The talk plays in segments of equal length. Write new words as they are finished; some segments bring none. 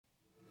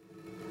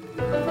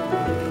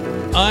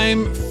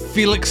I'm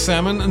Felix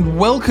Salmon, and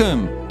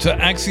welcome to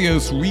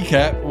Axios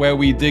Recap, where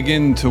we dig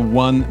into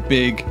one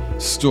big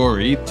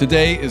story.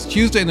 Today is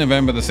Tuesday,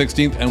 November the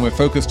 16th, and we're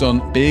focused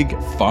on Big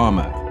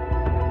Pharma.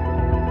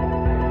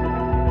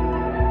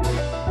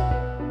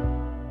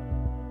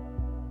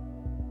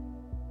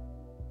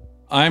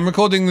 I'm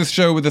recording this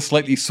show with a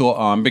slightly sore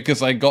arm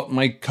because I got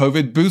my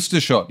COVID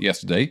booster shot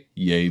yesterday.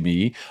 Yay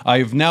me.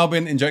 I've now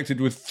been injected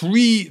with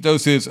 3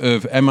 doses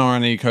of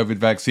mRNA COVID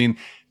vaccine.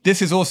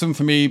 This is awesome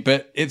for me,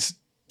 but it's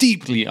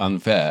deeply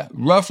unfair.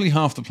 Roughly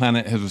half the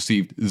planet has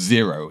received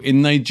 0.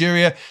 In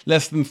Nigeria,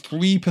 less than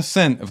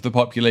 3% of the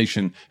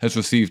population has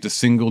received a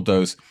single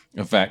dose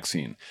of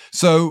vaccine.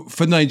 So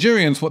for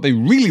Nigerians, what they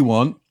really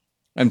want,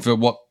 and for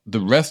what the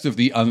rest of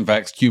the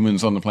unvaxxed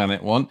humans on the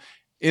planet want,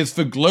 is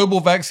for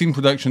global vaccine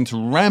production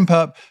to ramp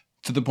up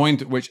to the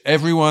point at which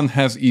everyone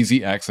has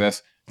easy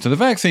access to the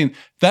vaccine.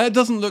 That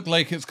doesn't look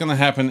like it's going to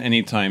happen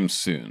anytime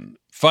soon.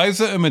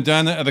 Pfizer and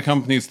Moderna are the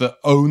companies that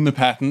own the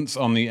patents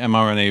on the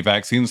mRNA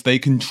vaccines. They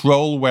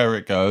control where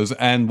it goes,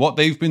 and what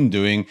they've been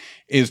doing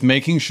is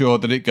making sure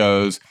that it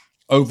goes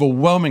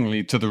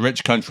overwhelmingly to the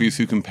rich countries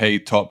who can pay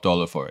top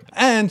dollar for it.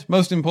 And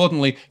most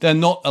importantly, they're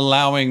not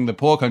allowing the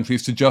poor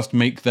countries to just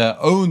make their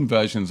own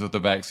versions of the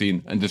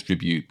vaccine and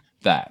distribute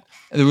that.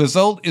 The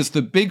result is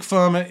that Big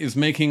Pharma is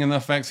making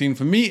enough vaccine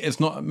for me. It's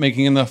not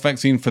making enough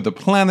vaccine for the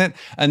planet.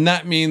 And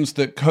that means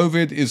that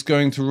COVID is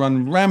going to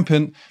run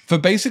rampant for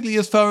basically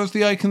as far as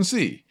the eye can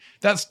see.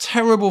 That's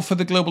terrible for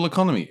the global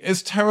economy.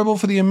 It's terrible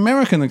for the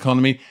American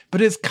economy,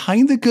 but it's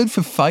kind of good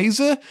for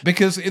Pfizer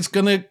because it's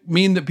going to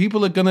mean that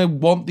people are going to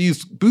want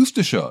these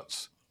booster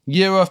shots.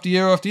 Year after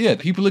year after year.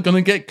 People are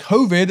going to get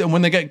COVID, and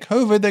when they get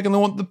COVID, they're going to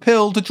want the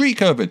pill to treat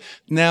COVID.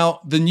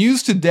 Now, the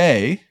news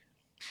today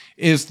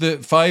is that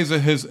Pfizer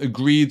has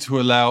agreed to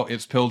allow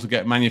its pill to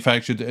get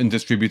manufactured and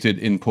distributed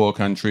in poor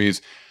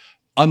countries,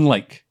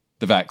 unlike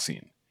the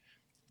vaccine.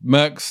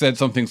 Merck said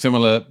something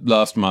similar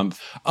last month.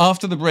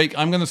 After the break,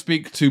 I'm going to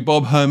speak to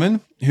Bob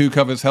Herman, who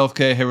covers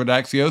healthcare here at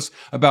Axios,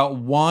 about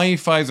why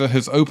Pfizer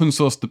has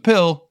open-sourced the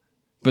pill,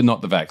 but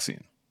not the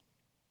vaccine.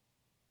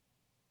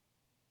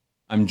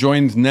 I'm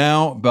joined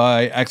now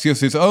by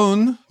Axios'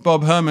 own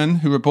Bob Herman,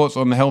 who reports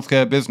on the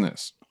healthcare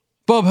business.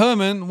 Bob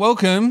Herman,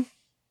 welcome.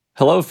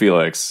 Hello,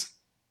 Felix.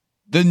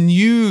 The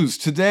news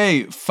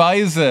today,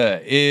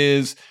 Pfizer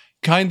is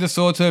kind of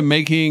sort of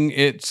making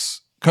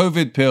its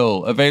COVID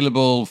pill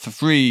available for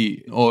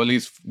free, or at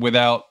least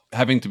without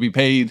having to be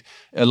paid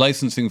a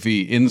licensing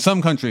fee in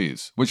some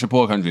countries, which are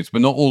poor countries,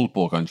 but not all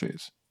poor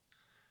countries.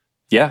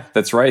 Yeah,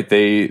 that's right.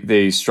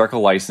 They struck a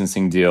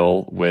licensing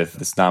deal with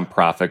this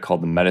nonprofit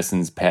called the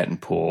Medicines Patent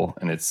Pool,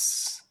 and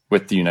it's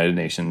with the United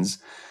Nations.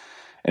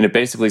 And it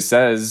basically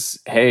says,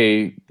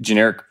 hey,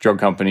 generic drug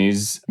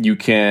companies, you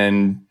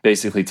can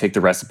basically take the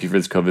recipe for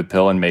this COVID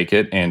pill and make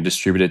it and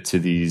distribute it to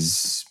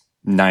these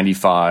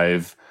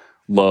 95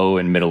 low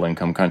and middle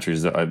income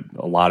countries. A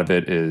lot of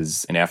it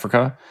is in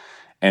Africa,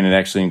 and it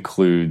actually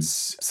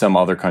includes some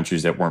other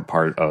countries that weren't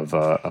part of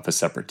a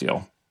separate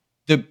deal.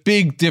 The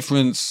big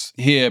difference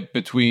here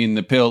between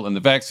the pill and the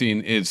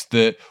vaccine is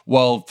that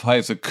while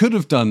Pfizer could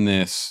have done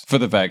this for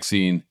the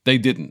vaccine, they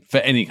didn't for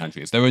any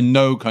countries. There are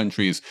no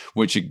countries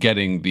which are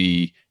getting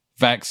the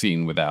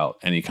vaccine without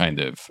any kind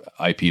of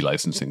IP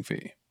licensing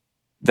fee.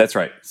 That's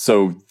right.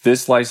 So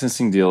this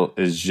licensing deal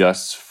is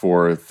just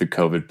for the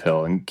COVID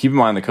pill. And keep in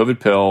mind, the COVID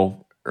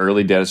pill,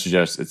 early data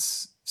suggests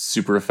it's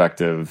super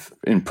effective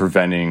in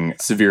preventing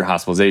severe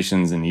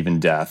hospitalizations and even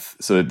death.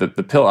 So the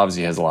pill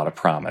obviously has a lot of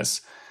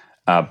promise.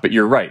 But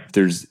you're right.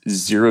 There's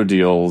 0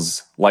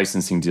 deals,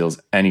 licensing deals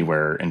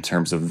anywhere in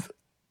terms of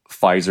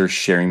Pfizer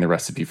sharing the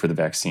recipe for the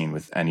vaccine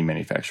with any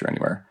manufacturer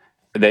anywhere.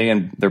 They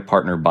and their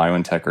partner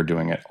BioNTech are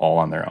doing it all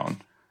on their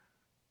own.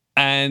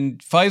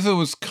 And Pfizer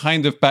was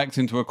kind of backed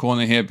into a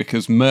corner here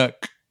because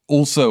Merck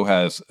also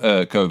has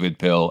a COVID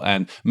pill,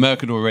 and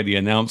Merck had already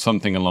announced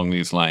something along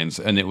these lines,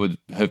 and it would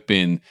have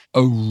been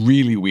a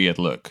really weird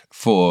look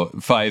for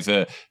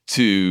Pfizer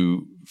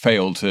to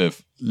fail to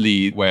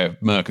lead where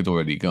Merck had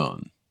already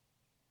gone.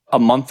 A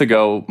month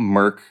ago,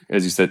 Merck,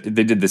 as you said,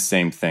 they did the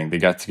same thing. They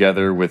got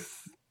together with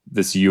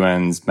this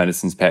UN's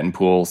Medicines Patent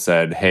Pool,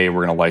 said, hey,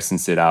 we're going to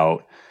license it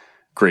out.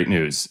 Great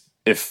news.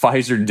 If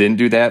Pfizer didn't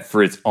do that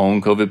for its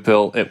own COVID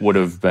pill, it would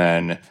have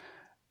been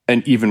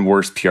an even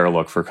worse PR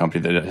look for a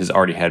company that has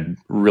already had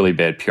really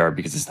bad PR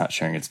because it's not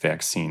sharing its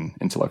vaccine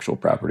intellectual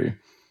property.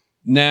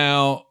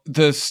 Now,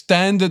 the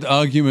standard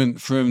argument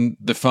from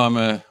the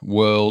pharma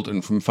world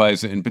and from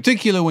Pfizer in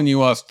particular, when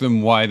you ask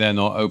them why they're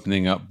not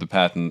opening up the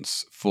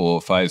patents for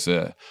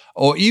Pfizer,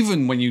 or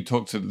even when you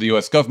talk to the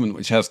US government,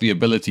 which has the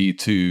ability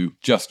to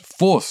just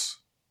force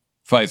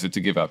Pfizer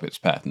to give up its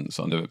patents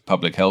under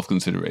public health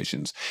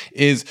considerations,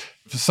 is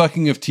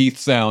sucking of teeth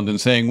sound and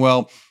saying,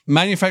 well,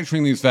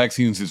 manufacturing these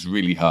vaccines is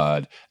really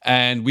hard,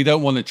 and we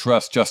don't want to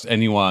trust just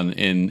anyone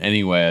in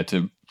anywhere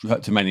to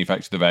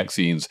manufacture the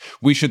vaccines.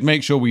 We should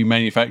make sure we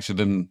manufacture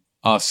them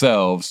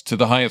ourselves to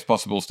the highest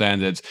possible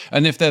standards.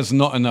 And if there's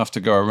not enough to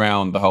go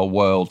around the whole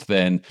world,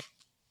 then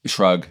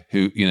shrug,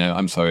 who,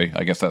 I'm sorry,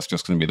 I guess that's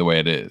just going to be the way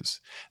it is.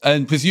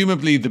 And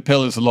presumably the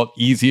pill is a lot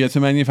easier to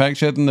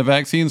manufacture than the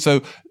vaccine.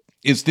 So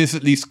is this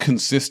at least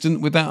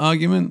consistent with that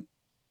argument?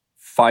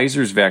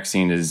 Pfizer's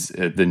vaccine is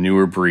the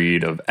newer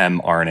breed of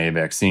mRNA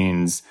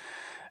vaccines.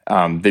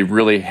 They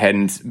really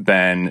hadn't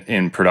been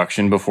in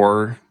production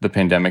before the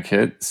pandemic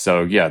hit.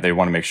 So yeah, they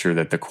want to make sure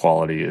that the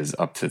quality is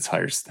up to its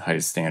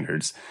highest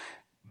standards.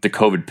 The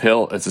COVID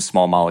pill, it's a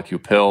small molecule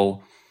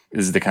pill.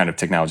 This is the kind of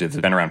technology that's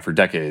been around for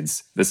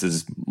decades. This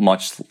is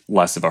much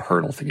less of a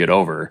hurdle to get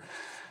over.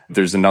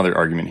 There's another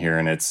argument here,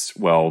 and it's,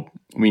 well,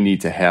 we need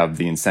to have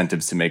the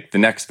incentives to make the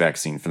next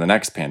vaccine for the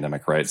next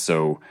pandemic, right?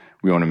 So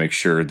we want to make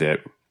sure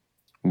that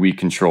we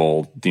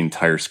control the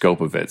entire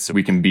scope of it so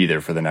we can be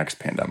there for the next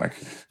pandemic.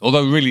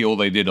 Although really all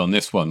they did on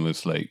this one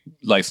was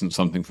license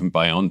something from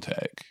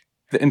BioNTech.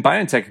 And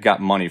BioNTech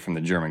got money from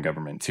the German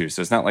government too.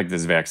 So it's not like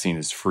this vaccine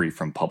is free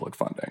from public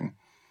funding.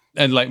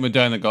 And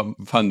Moderna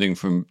got funding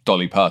from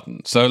Dolly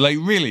Parton. So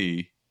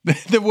really,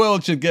 the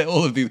world should get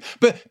all of these.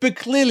 But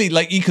clearly,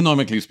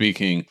 economically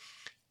speaking,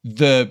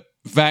 the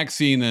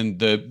vaccine and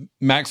the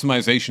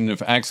maximization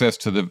of access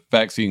to the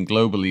vaccine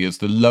globally is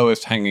the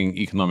lowest hanging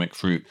economic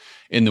fruit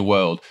in the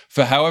world.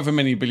 For however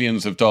many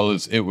billions of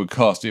dollars it would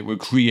cost, it would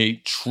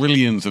create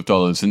trillions of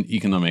dollars in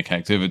economic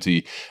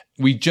activity.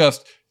 We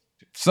just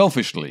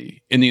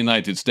selfishly in the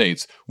United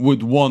States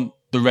would want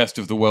the rest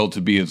of the world to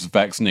be as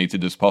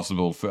vaccinated as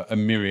possible for a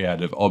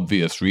myriad of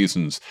obvious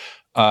reasons.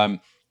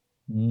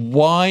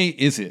 Why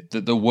is it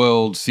that the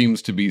world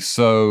seems to be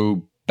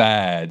so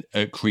bad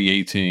at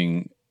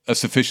creating a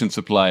sufficient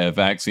supply of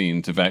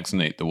vaccine to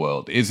vaccinate the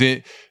world? Is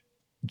it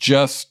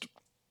just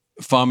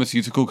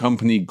pharmaceutical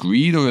company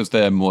greed, or is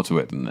there more to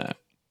it than that?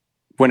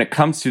 When it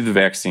comes to the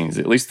vaccines,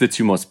 at least the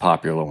two most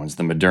popular ones,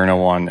 the Moderna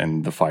one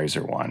and the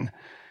Pfizer one,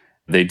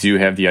 they do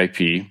have the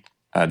IP,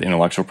 the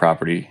intellectual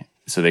property,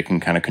 so they can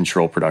kind of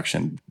control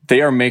production.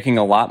 They are making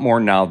a lot more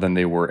now than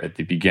they were at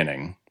the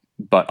beginning,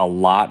 but a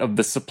lot of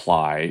the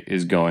supply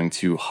is going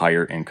to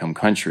higher income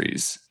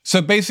countries.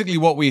 So basically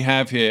what we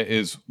have here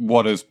is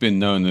what has been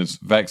known as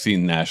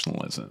vaccine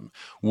nationalism,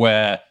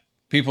 where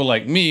people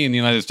like me in the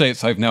United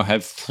States, I've now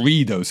had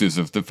 3 doses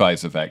of the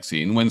Pfizer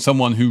vaccine, when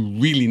someone who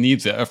really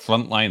needs it, a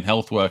frontline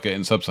health worker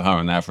in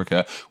sub-Saharan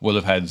Africa, will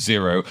have had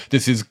 0.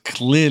 This is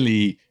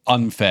clearly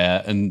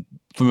unfair, and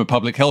from a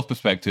public health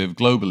perspective,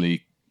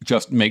 globally,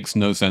 just makes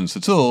no sense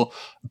at all.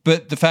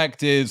 But the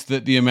fact is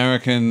that the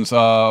Americans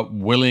are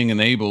willing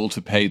and able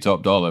to pay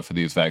top dollar for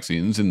these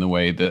vaccines in the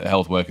way that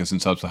health workers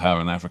in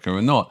sub-Saharan Africa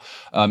are not,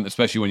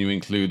 especially when you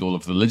include all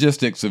of the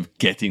logistics of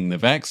getting the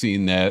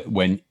vaccine there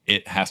when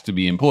it has to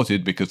be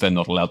imported because they're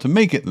not allowed to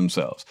make it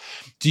themselves.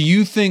 Do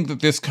you think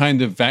that this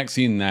kind of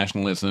vaccine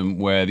nationalism,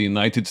 where the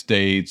United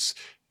States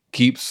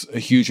keeps a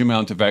huge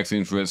amount of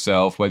vaccine for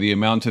itself, where the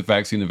amount of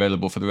vaccine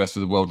available for the rest of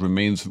the world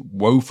remains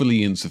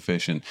woefully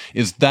insufficient,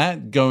 is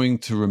that going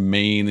to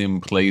remain in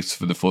place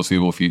for the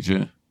foreseeable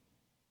future?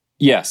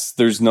 Yes,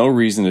 there's no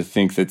reason to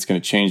think that's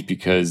going to change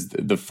because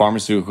the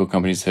pharmaceutical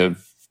companies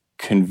have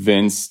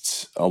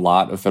convinced a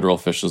lot of federal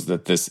officials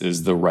that this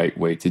is the right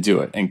way to do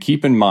it. And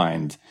keep in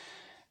mind,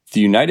 the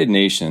United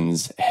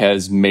Nations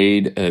has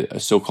made a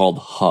so-called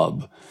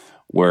hub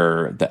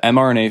where the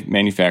mRNA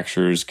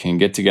manufacturers can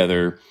get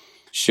together,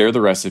 share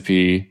the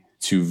recipe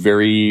to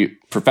very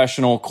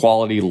professional,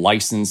 quality,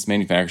 licensed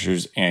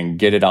manufacturers and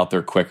get it out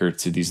there quicker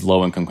to these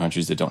low-income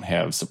countries that don't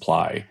have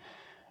supply.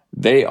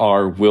 They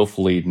are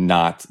willfully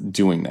not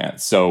doing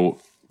that. So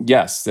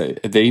yes,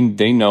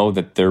 they know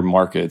that their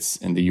markets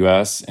in the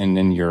US and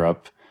in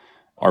Europe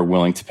are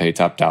willing to pay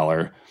top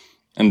dollar,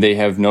 and they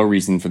have no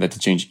reason for that to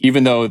change,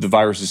 even though the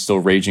virus is still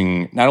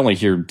raging, not only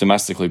here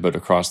domestically, but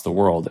across the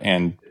world.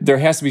 And there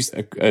has to be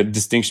a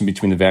distinction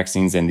between the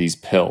vaccines and these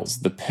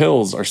pills. The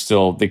pills are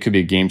still, they could be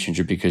a game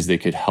changer because they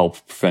could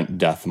help prevent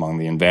death among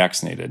the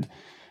unvaccinated.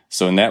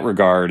 So in that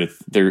regard,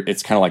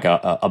 it's kind of like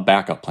a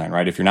backup plan,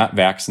 right? If you're not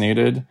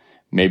vaccinated,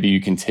 maybe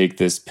you can take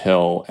this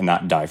pill and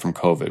not die from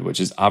COVID, which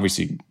is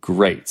obviously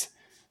great.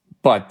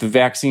 But the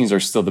vaccines are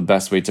still the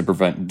best way to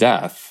prevent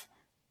death.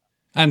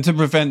 And to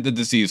prevent the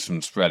disease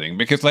from spreading.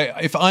 Because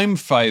if I'm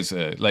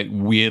Pfizer,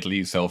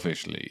 weirdly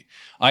selfishly,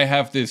 I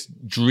have this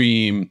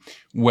dream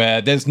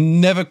where there's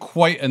never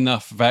quite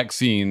enough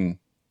vaccine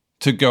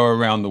to go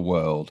around the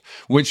world,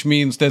 which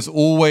means there's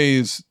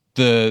always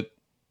the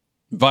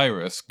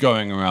virus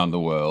going around the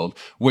world,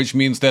 which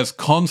means there's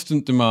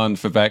constant demand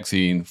for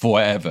vaccine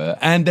forever.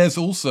 And there's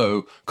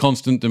also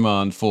constant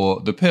demand for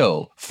the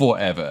pill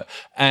forever.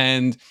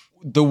 And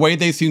the way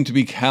they seem to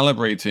be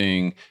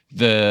calibrating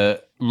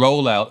the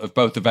rollout of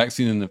both the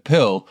vaccine and the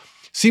pill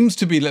seems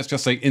to be, let's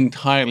just say,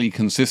 entirely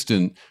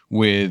consistent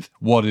with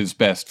what is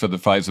best for the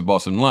Pfizer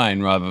bottom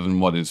line rather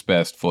than what is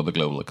best for the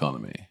global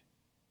economy.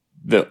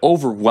 The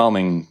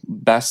overwhelming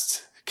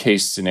best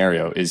case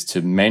scenario is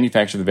to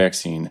manufacture the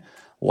vaccine,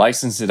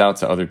 license it out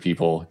to other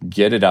people,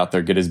 get it out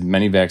there, get as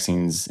many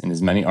vaccines in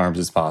as many arms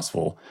as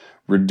possible,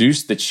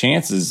 reduce the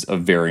chances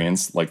of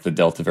variants like the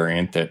Delta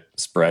variant that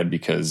spread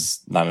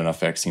because not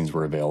enough vaccines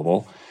were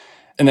available.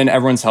 and then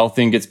everyone's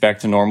healthy and gets back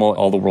to normal.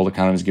 All the world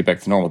economies get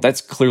back to normal. That's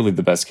clearly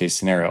the best case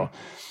scenario.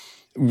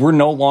 We're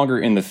no longer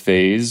in the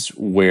phase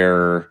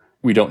where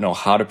we don't know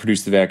how to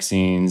produce the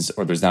vaccines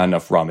or there's not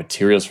enough raw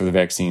materials for the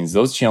vaccines.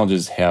 Those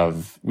challenges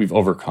we've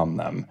overcome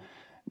them.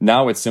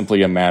 Now it's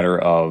simply a matter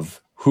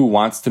of who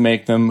wants to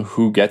make them,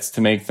 who gets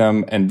to make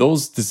them, and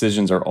those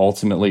decisions are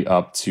ultimately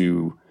up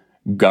to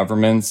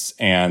governments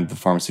and the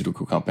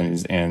pharmaceutical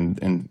companies. And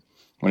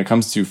when it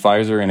comes to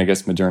Pfizer and I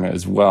guess Moderna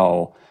as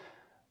well,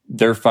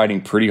 they're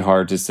fighting pretty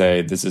hard to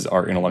say this is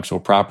our intellectual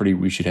property.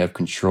 We should have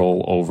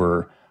control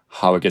over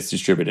how it gets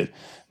distributed.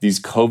 These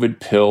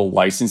COVID pill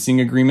licensing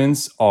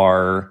agreements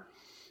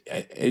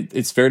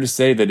it's fair to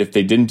say that if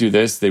they didn't do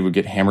this, they would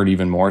get hammered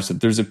even more. So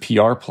there's a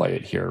PR play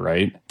here,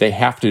 right? They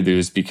have to do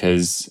this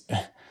because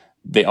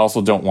they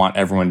also don't want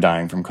everyone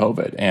dying from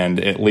COVID. And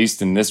at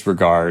least in this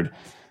regard,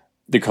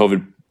 the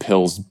COVID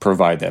pills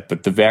provide that.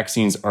 But the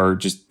vaccines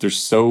they're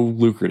so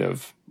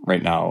lucrative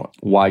right now.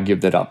 Why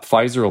give that up?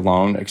 Pfizer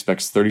alone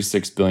expects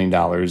 $36 billion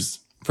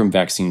from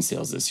vaccine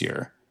sales this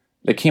year.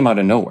 That came out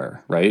of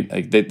nowhere, right?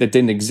 Like that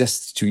didn't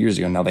exist 2 years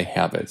ago. Now they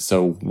have it.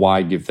 So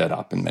why give that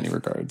up in many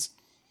regards?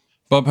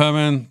 Bob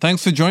Herman,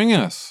 thanks for joining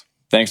us.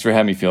 Thanks for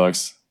having me,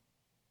 Felix.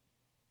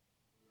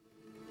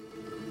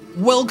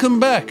 Welcome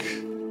back.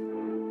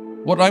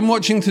 What I'm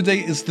watching today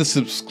is the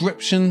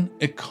subscription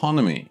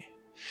economy.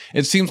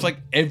 It seems like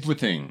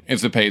everything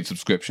is a paid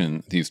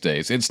subscription these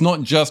days. It's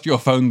not just your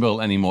phone bill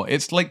anymore.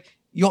 It's like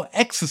your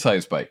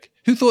exercise bike.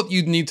 Who thought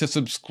you'd need to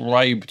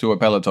subscribe to a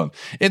Peloton?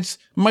 It's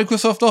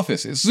Microsoft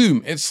Office, it's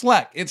Zoom, it's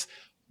Slack, it's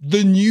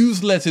the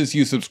newsletters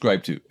you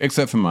subscribe to,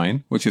 except for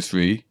mine, which is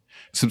free.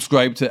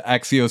 Subscribe to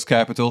Axios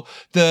Capital.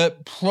 The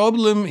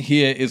problem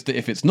here is that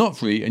if it's not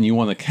free and you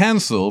want to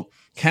cancel,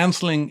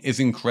 canceling is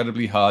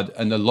incredibly hard,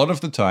 and a lot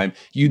of the time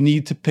you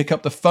need to pick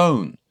up the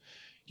phone.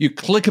 You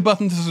click a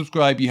button to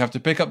subscribe, you have to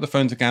pick up the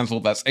phone to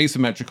cancel. That's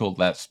asymmetrical,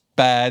 that's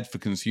bad for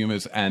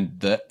consumers, and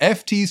the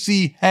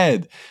FTC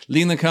head,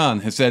 Lina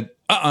Khan, has said,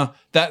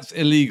 that's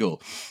illegal.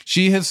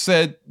 She has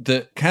said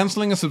that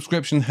canceling a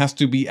subscription has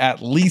to be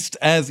at least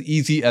as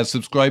easy as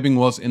subscribing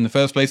was in the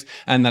first place,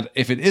 and that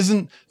if it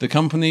isn't, the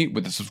company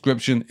with the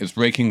subscription is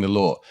breaking the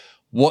law.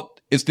 What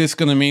is this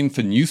going to mean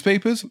for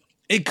newspapers?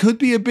 It could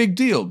be a big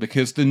deal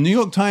because the New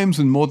York Times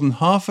and more than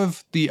half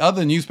of the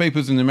other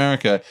newspapers in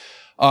America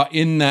are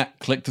in that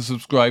click to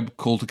subscribe,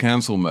 call to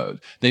cancel mode.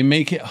 They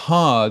make it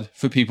hard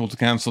for people to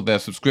cancel their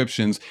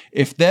subscriptions.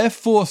 If they're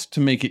forced to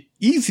make it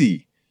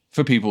easy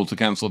for people to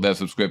cancel their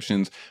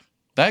subscriptions,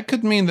 that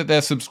could mean that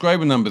their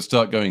subscriber numbers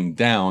start going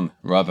down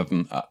rather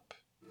than up.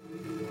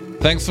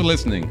 Thanks for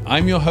listening.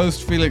 I'm your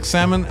host, Felix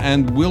Salmon,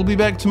 and we'll be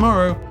back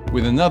tomorrow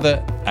with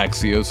another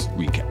Axios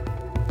Recap.